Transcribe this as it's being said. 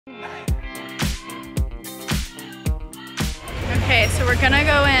Okay, so we're gonna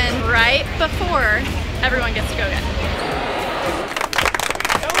go in right before everyone gets to go in.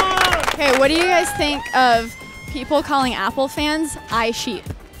 Okay, what do you guys think of people calling Apple fans sheep?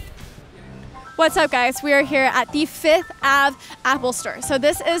 What's up, guys? We are here at the 5th Ave Apple store. So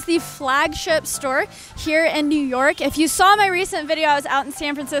this is the flagship store here in New York. If you saw my recent video, I was out in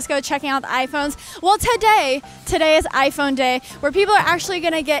San Francisco checking out the iPhones. Well, today is iPhone day, where people are actually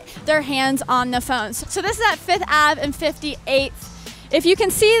gonna get their hands on the phones. So this is at 5th Ave and 58th. If you can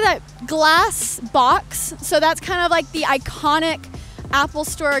see that glass box, so that's kind of like the iconic Apple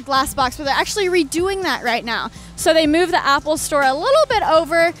store glass box, but they're actually redoing that right now. So they moved the Apple store a little bit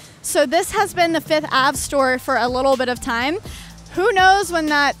over. So this has been the 5th Ave store for a little bit of time. Who knows when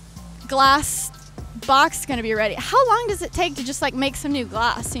that glass box is gonna be ready? How long does it take to just like make some new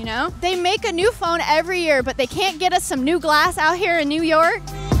glass, you know? They make a new phone every year, but they can't get us some new glass out here in New York.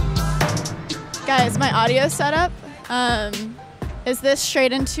 Guys, my audio setup is this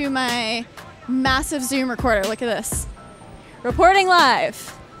straight into my massive Zoom recorder. Look at this. Reporting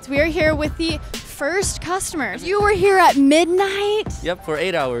live. So we are here with the first customers. You were here at midnight? Yep, for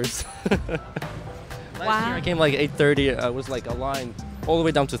 8 hours. Last year I came like 8:30. I was like a line all the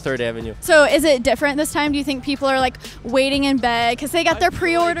way down to 3rd Avenue. So is it different this time? Do you think people are like waiting in bed because they got their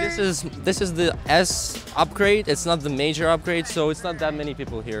pre-order? Like this is the S upgrade. It's not the major upgrade, so it's not that many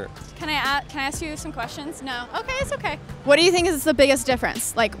people here. Can I ask you some questions? No. Okay, it's okay. What do you think is the biggest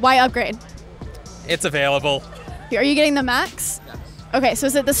difference? Like, why upgrade? It's available. Are you getting the Max? Yes. Okay, so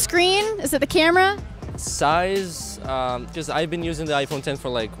is it the screen? Is it the camera? Size, because I've been using the iPhone 10 for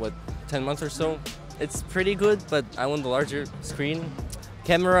like, what, 10 months or so. It's pretty good, but I want the larger screen.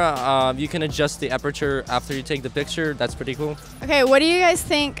 Camera, you can adjust the aperture after you take the picture. That's pretty cool. Okay, what do you guys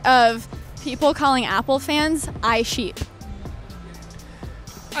think of people calling Apple fans sheep?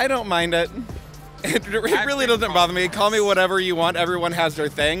 I don't mind it. It really doesn't bother me. Call me whatever you want. Everyone has their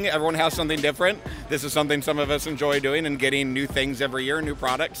thing. Everyone has something different. This is something some of us enjoy doing and getting new things every year, new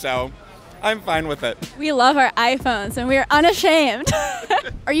products. So I'm fine with it. We love our iPhones and we are unashamed.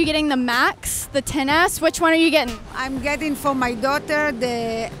 Are you getting the Max, the 10S? Which one are you getting? I'm getting for my daughter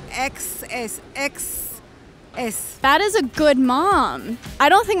the XS. That is a good mom. I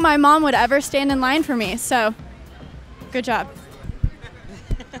don't think my mom would ever stand in line for me, so good job.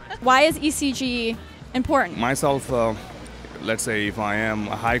 Why is ECG important? Myself, let's say if I am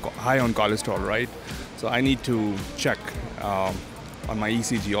high on cholesterol, right? So I need to check on my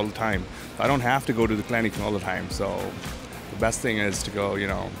ECG all the time. I don't have to go to the clinic all the time. So the best thing is to go,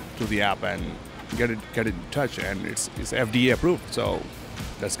 to the app and get it in touch, and it's FDA approved. So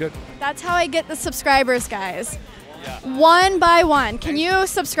that's good. That's how I get the subscribers, guys. Yeah. One by one. Can you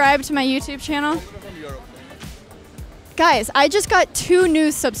subscribe to my YouTube channel? Guys, I just got 2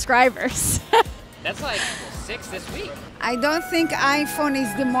 new subscribers. That's like 6 this week. I don't think iPhone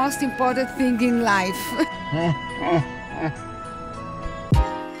is the most important thing in life.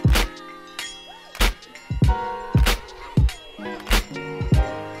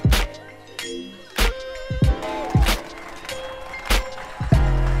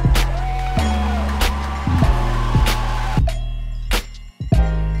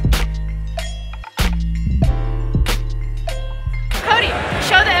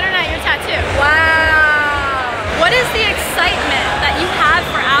 Show the internet your tattoo. Wow. What is the excitement that you have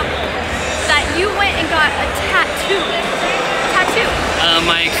for Apple that you went and got a tattoo?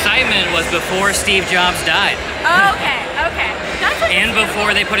 My excitement was before Steve Jobs died. Oh, okay. That's and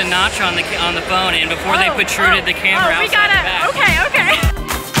before they put a notch on the phone, and before they protruded the camera outside the back. Okay.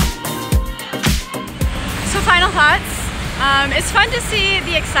 So final thoughts. It's fun to see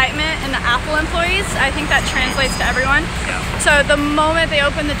the excitement in the Apple employees. I think that translates to everyone. Yeah. So the moment they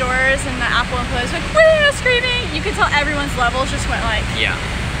opened the doors and the Apple employees were like, woo, screaming, you could tell everyone's levels just went like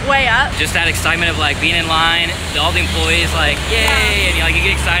way up. Just that excitement of like being in line, all the employees like, yay, and you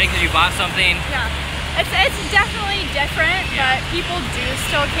get excited because you bought something. Yeah. It's definitely different, but people do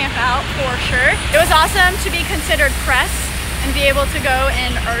still camp out for sure. It was awesome to be considered press and be able to go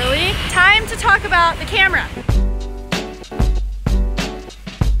in early. Time to talk about the camera.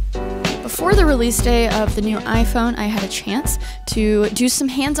 Before the release day of the new iPhone, I had a chance to do some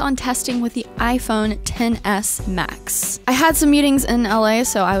hands-on testing with the iPhone XS Max. I had some meetings in LA,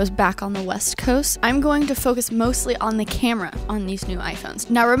 so I was back on the West Coast. I'm going to focus mostly on the camera on these new iPhones.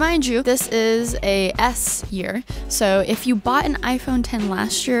 Now, remind you, this is a S year, so if you bought an iPhone 10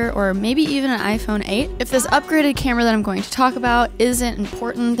 last year, or maybe even an iPhone 8, if this upgraded camera that I'm going to talk about isn't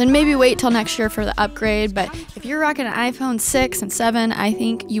important, then maybe wait till next year for the upgrade. But if you're rocking an iPhone 6 and 7, I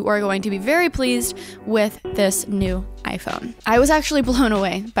think you are going to be very pleased with this new iPhone. I was actually blown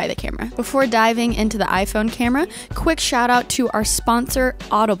away by the camera. Before diving into the iPhone camera, quick shout out to our sponsor,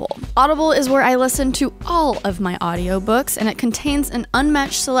 Audible. Audible is where I listen to all of my audiobooks, and it contains an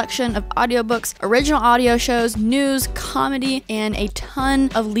unmatched selection of audiobooks, original audio shows, news, comedy, and a ton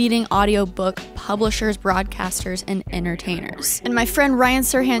of leading audiobook publishers, broadcasters, and entertainers. And my friend Ryan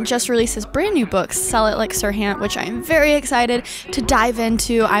Serhant just released his brand new book, Sell It Like Serhant, which I am very excited to dive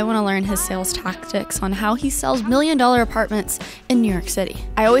into. I want to learn his sales tactics on how he sells $1 million apartments in New York City.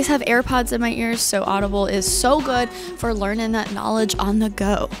 I always have AirPods in my ears, so Audible is so good for learning that knowledge on the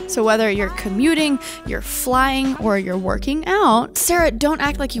go. So whether you're commuting, you're flying, or you're working out, Sarah, don't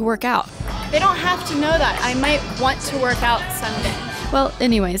act like you work out. They don't have to know that. I might want to work out someday. Well,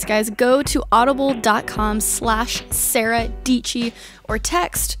 anyways, guys, go to audible.com/saradietschy or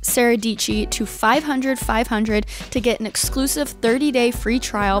text saradietschy to 500-500 to get an exclusive 30-day free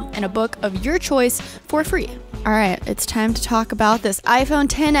trial and a book of your choice for free. All right, it's time to talk about this iPhone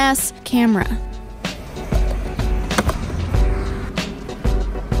XS camera.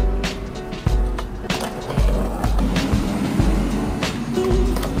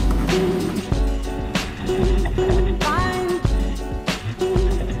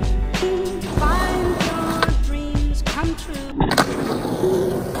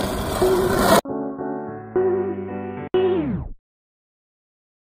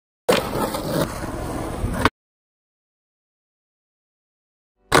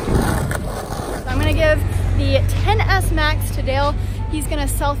 Give the XS Max to Dale. He's gonna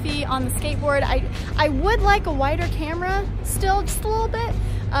selfie on the skateboard. I would like a wider camera still, just a little bit.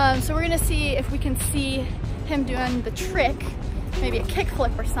 So we're gonna see if we can see him doing the trick, maybe a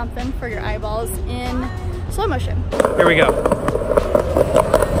kickflip or something for your eyeballs in slow motion. Here we go.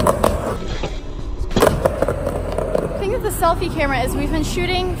 The thing with the selfie camera is we've been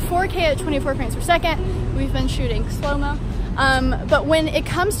shooting 4K at 24 frames per second. We've been shooting slow-mo. But when it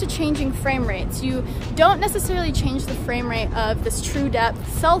comes to changing frame rates, you don't necessarily change the frame rate of this true depth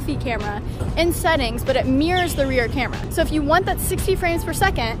selfie camera in settings, but it mirrors the rear camera. So if you want that 60 frames per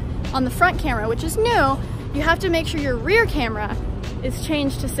second on the front camera, which is new, you have to make sure your rear camera is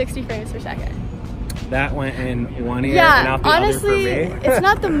changed to 60 frames per second. That went in one ear yeah, and out the honestly, other for me. It's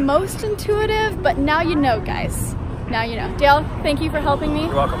not the most intuitive, but now you know, guys. Now you know. Dale, thank you for helping me.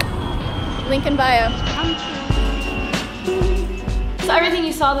 You're welcome. Link in bio. So everything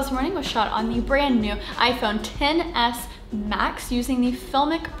you saw this morning was shot on the brand new iPhone XS Max using the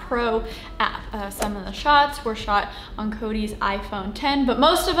Filmic Pro app. Some of the shots were shot on Cody's iPhone 10, but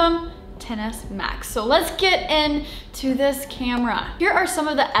most of them XS Max. So let's get into this camera. Here are some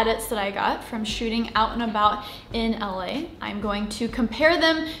of the edits that I got from shooting out and about in LA. I'm going to compare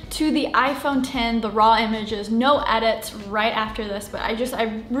them to the iPhone 10, the raw images, no edits right after this, but I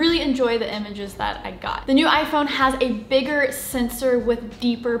really enjoy the images that I got. The new iPhone has a bigger sensor with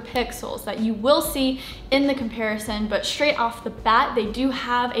deeper pixels that you will see in the comparison, but straight off the bat, they do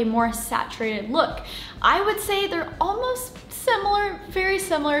have a more saturated look. I would say they're almost similar, very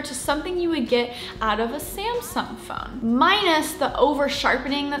similar to something you would get out of a Samsung phone. Minus the over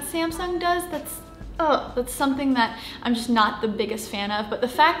sharpening that Samsung does, that's something that I'm just not the biggest fan of. But the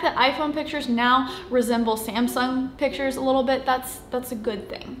fact that iPhone pictures now resemble Samsung pictures a little bit, that's a good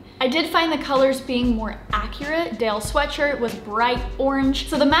thing. I did find the colors being more accurate. Dale's sweatshirt was bright orange,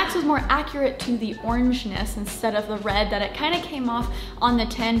 so the Max was more accurate to the orangeness instead of the red that it kind of came off on the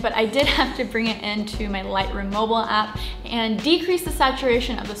 10, but I did have to bring it into my Lightroom mobile app and decrease the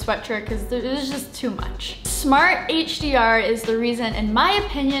saturation of the sweatshirt because there's just too much. Smart HDR is the reason, in my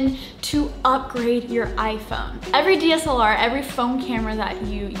opinion, to upgrade your iPhone. Every DSLR, every phone camera that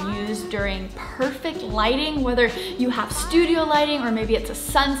you use during perfect lighting, whether you have studio lighting or maybe it's a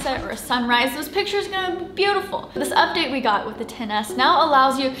sunset or a sunrise, those pictures are gonna be beautiful. This update we got with the XS now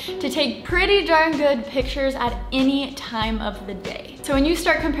allows you to take pretty darn good pictures at any time of the day. So when you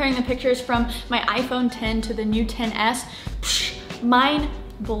start comparing the pictures from my iPhone 10 to the new XS, mind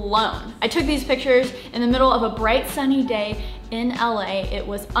blown. I took these pictures in the middle of a bright sunny day in LA. It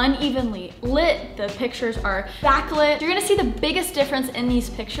was unevenly lit. The pictures are backlit. You're gonna see the biggest difference in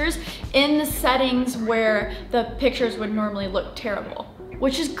these pictures in the settings where the pictures would normally look terrible,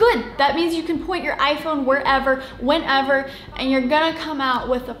 which is good. That means you can point your iPhone wherever, whenever, and you're gonna come out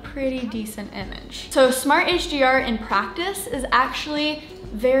with a pretty decent image. So Smart HDR in practice is actually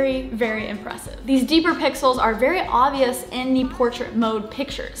very, very impressive. These deeper pixels are very obvious in the portrait mode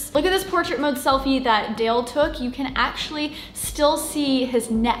pictures. Look at this portrait mode selfie that Dale took. You can actually still see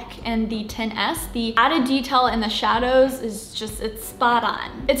his neck in the XS. The added detail in the shadows is just, it's spot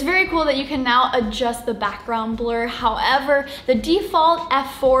on. It's very cool that you can now adjust the background blur. However, the default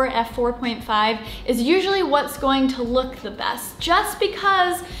F4, F4.5 is usually what's going to look the best. Just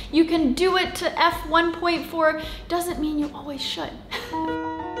because you can do it to F1.4 doesn't mean you always should.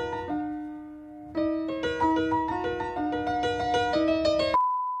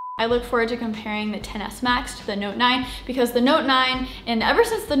 I look forward to comparing the XS Max to the Note 9 because the Note 9, and ever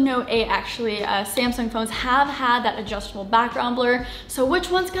since the Note 8 actually, Samsung phones have had that adjustable background blur. So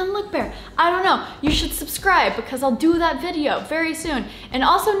which one's gonna look better? I don't know. You should subscribe because I'll do that video very soon. And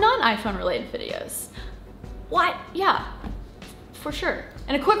also non-iPhone related videos. What? Yeah, for sure.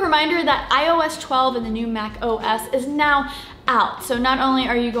 And a quick reminder that iOS 12 and the new Mac OS is now out. So not only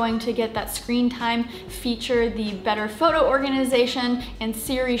are you going to get that screen time feature, the better photo organization and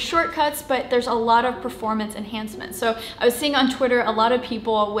Siri shortcuts, but there's a lot of performance enhancements. So I was seeing on Twitter a lot of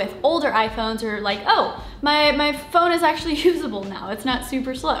people with older iPhones are like, oh, my phone is actually usable now. It's not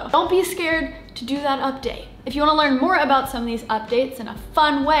super slow. Don't be scared to do that update. If you want to learn more about some of these updates in a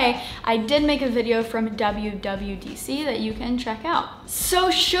fun way, I did make a video from WWDC that you can check out.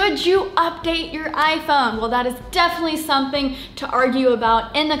 So should you update your iPhone? Well, that is definitely something to argue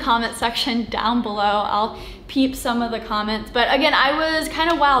about in the comment section down below. I'll peep some of the comments. But again, I was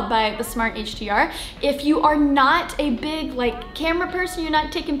kind of wowed by the Smart HDR. If you are not a big camera person, you're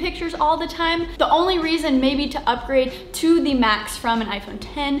not taking pictures all the time, the only reason maybe to upgrade to the Max from an iPhone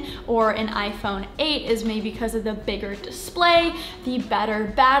 10 or an iPhone 8 is maybe because of the bigger display, the better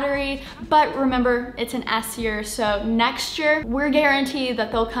battery. But remember, it's an S year, so next year, we're guaranteed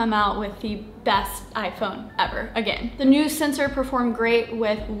that they'll come out with the best iPhone ever again. The new sensor performed great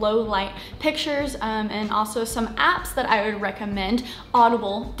with low light pictures and also some apps that I would recommend.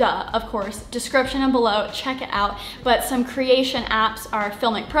 Audible, duh, of course, description and below, check it out. But some creation apps are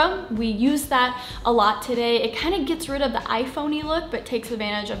Filmic Pro. We use that a lot today. It kind of gets rid of the iPhone-y look, but takes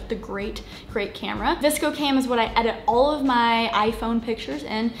advantage of the great camera. ViscoCam is what I edit all of my iPhone pictures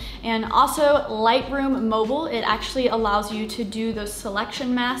in. And also Lightroom Mobile, it actually allows you to do those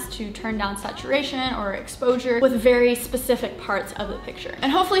selection masks to turn down saturation or exposure with very specific parts of the picture.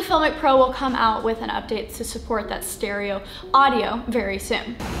 And hopefully Filmic Pro will come out with an update to support that stereo audio very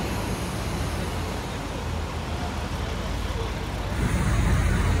soon.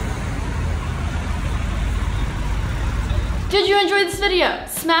 Did you enjoy this video?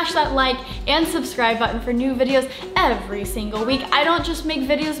 Smash that like and subscribe button for new videos every single week. I don't just make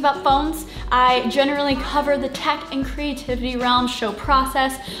videos about phones. I generally cover the tech and creativity realm, show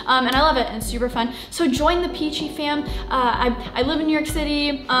process, and I love it and it's super fun. So join the Peachy Fam. I live in New York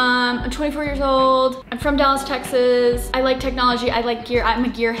City. I'm 24 years old. I'm from Dallas, Texas. I like technology. I like gear. I'm a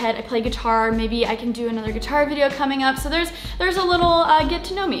gearhead. I play guitar. Maybe I can do another guitar video coming up. So there's a little get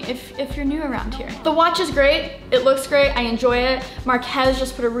to know me if you're new around here. The watch is great. It looks great. I enjoy it. Marquez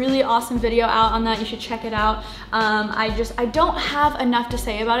just put a really awesome video out on that. You should check it out. I don't have enough to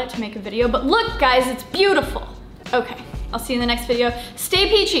say about it to make a video, but look guys, it's beautiful. Okay, I'll see you in the next video. Stay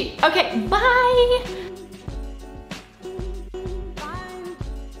peachy. Okay, bye.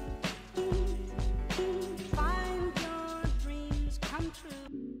 Find your dreams come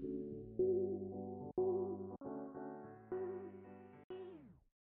true.